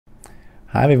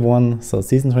Hi everyone, so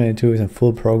season 22 is in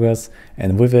full progress,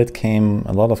 and with it came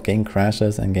a lot of game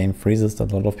crashes and game freezes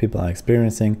that a lot of people are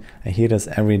experiencing. I hear this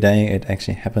every day. It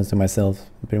actually happens to myself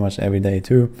pretty much every day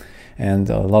too, and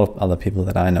a lot of other people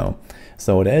that I know.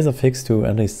 So there is a fix to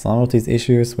at least some of these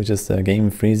issues, which is the game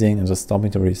freezing and just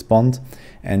stopping to respond,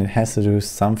 and it has to do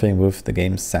something with the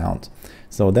game's sound.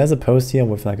 So there's a post here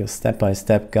with like a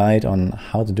step-by-step guide on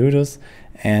how to do this,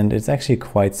 and it's actually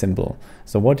quite simple.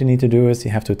 So what you need to do is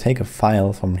you have to take a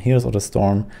file from Heroes of the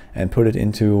Storm and put it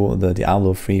into the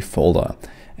Diablo 3 folder,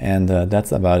 and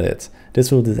that's about it.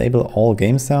 This will disable all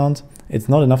game sound. It's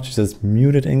not enough to just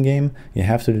mute it in-game. You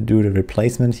have to do the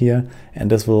replacement here,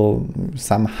 and this will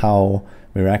somehow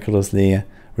miraculously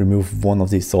remove one of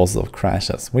these sources of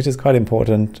crashes, which is quite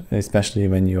important, especially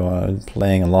when you're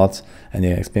playing a lot and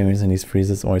you're experiencing these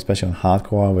freezes, or especially on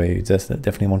hardcore, where you just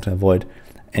definitely want to avoid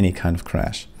any kind of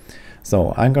crash.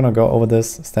 So I'm gonna go over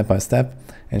this step by step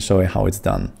and show you how it's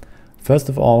done. First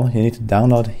of all, you need to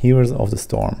download Heroes of the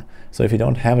Storm. So if you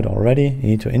don't have it already, you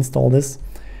need to install this.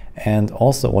 And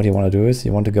also what you want to do is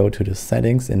you want to go to the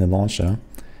settings in the launcher,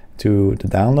 to the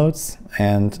downloads,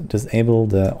 and disable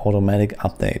the automatic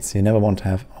updates. You never want to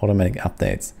have automatic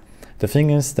updates. The thing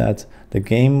is that the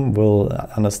game will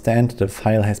understand the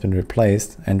file has been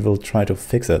replaced and will try to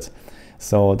fix it.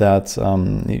 So that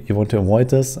you want to avoid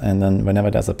this, and then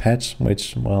whenever there's a patch,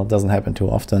 which, well, doesn't happen too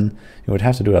often, you would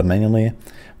have to do that manually,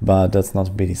 but that's not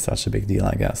really such a big deal,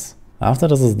 I guess. After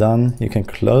this is done, you can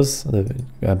close the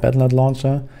Battlenet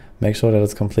launcher, make sure that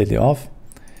it's completely off,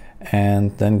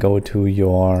 and then go to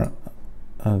your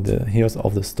the Heroes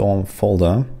of the Storm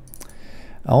folder.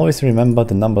 Always remember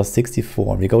the number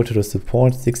 64. We go to the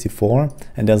support 64,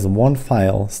 and there's one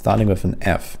file starting with an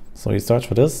F. So you search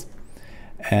for this,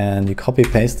 and you copy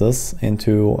paste this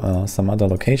into some other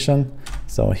location,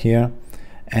 so here,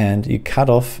 and you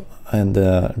cut off and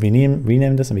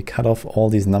rename this, and we cut off all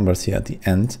these numbers here at the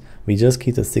end. We just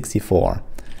keep the 64.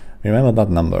 Remember that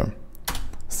number.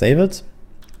 Save it,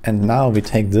 and now we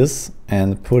take this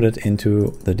and put it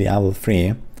into the Diablo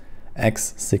 3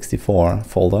 x64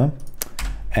 folder,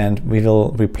 and we will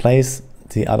replace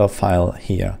the other file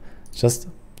here. Just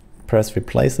press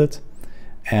replace it,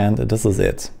 and this is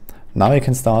it. Now you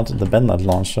can start the BattleNet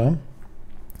launcher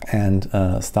and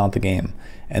start the game.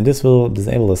 And this will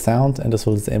disable the sound, and this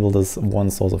will disable this one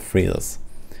source of freezes.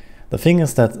 The thing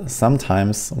is that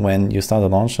sometimes when you start the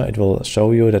launcher, it will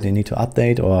show you that you need to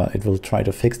update, or it will try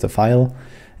to fix the file.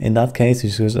 In that case, you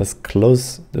should just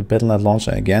close the BattleNet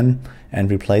launcher again and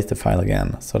replace the file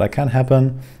again. So that can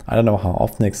happen. I don't know how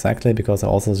often exactly, because I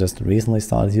also just recently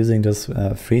started using this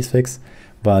freeze fix.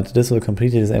 But this will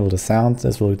completely disable the sound,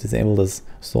 this will disable this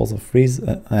source of freeze,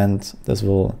 and this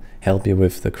will help you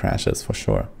with the crashes for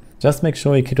sure. Just make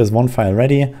sure you keep this one file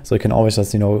ready, so you can always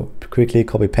just, quickly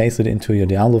copy paste it into your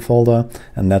Diablo folder,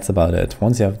 and that's about it.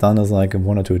 Once you have done this like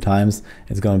 1 or 2 times,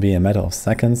 it's going to be a matter of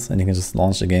seconds, and you can just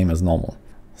launch the game as normal.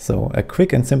 So a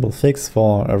quick and simple fix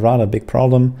for a rather big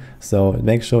problem. So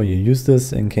make sure you use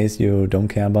this in case you don't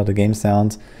care about the game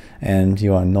sound and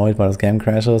you are annoyed by those game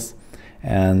crashes.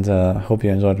 And hope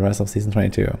you enjoyed the rest of season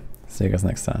 22. See you guys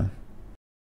next time.